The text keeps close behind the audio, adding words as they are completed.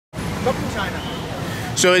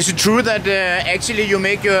So is it true that actually you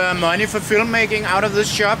make your money for filmmaking out of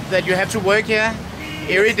this shop? That you have to work here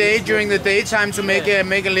every day during the daytime to make a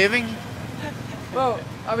living? Well,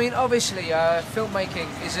 I mean, obviously, filmmaking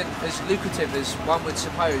isn't as lucrative as one would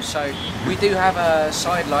suppose. So we do have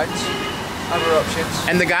sidelines, other options.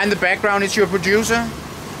 And the guy in the background is your producer?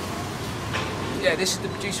 Yeah, this is the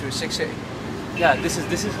producer of Six City. Yeah, this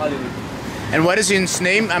is Hollywood. And what is his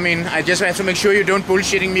name? I mean, I just have to make sure you don't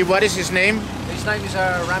bullshitting me. What is his name? His name is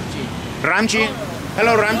Ramji. Ramji?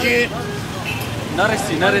 Hello, Ramji.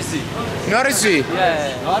 Narisi. Norisi?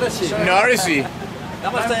 Yeah. Norisi.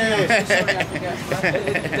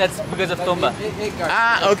 That's because of Tomba.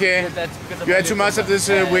 Ah, okay. That's because of You had too much of this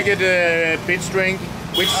wicked bitch drink.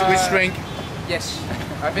 Which drink? Yes,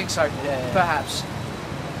 I think so. Perhaps.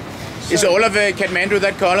 Is all of Kathmandu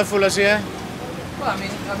that colorful as here? Well, I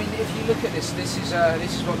mean, if you look at this is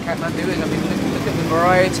what Kathmandu is. I mean, look at the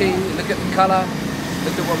variety, look at the colour,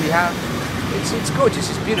 look at what we have. It's gorgeous.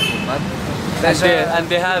 It's beautiful, man. And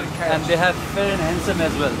they have fair and handsome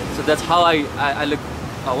as well. So that's how I look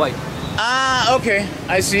white. Ah, okay.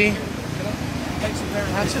 I see. Makes it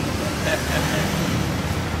very handsome.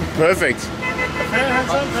 Perfect. Very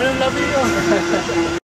handsome, very lovely.